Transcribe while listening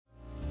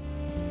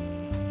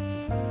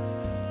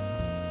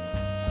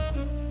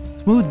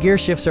Smooth gear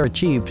shifts are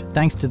achieved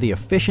thanks to the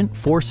efficient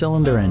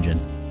 4-cylinder engine.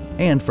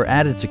 And for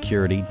added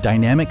security,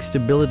 dynamic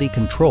stability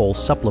control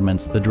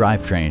supplements the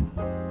drivetrain.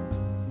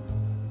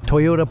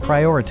 Toyota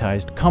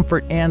prioritized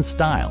comfort and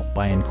style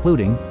by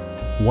including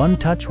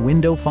one-touch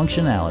window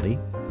functionality,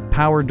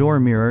 power door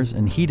mirrors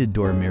and heated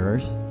door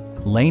mirrors,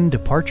 lane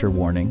departure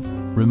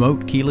warning,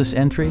 remote keyless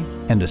entry,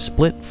 and a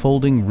split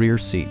folding rear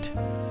seat.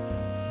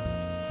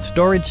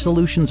 Storage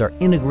solutions are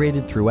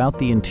integrated throughout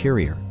the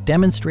interior,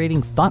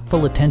 demonstrating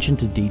thoughtful attention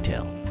to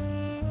detail.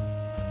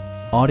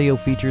 Audio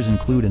features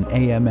include an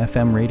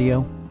AM/FM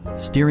radio,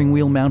 steering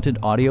wheel mounted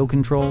audio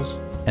controls,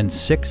 and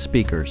 6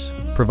 speakers,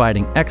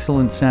 providing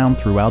excellent sound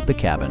throughout the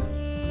cabin.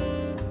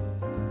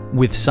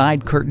 With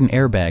side curtain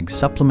airbags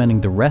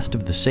supplementing the rest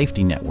of the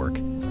safety network,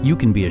 you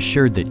can be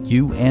assured that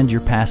you and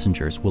your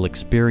passengers will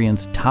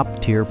experience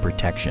top-tier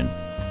protection.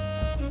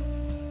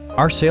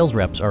 Our sales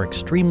reps are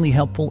extremely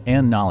helpful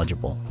and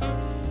knowledgeable.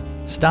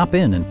 Stop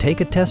in and take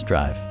a test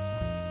drive.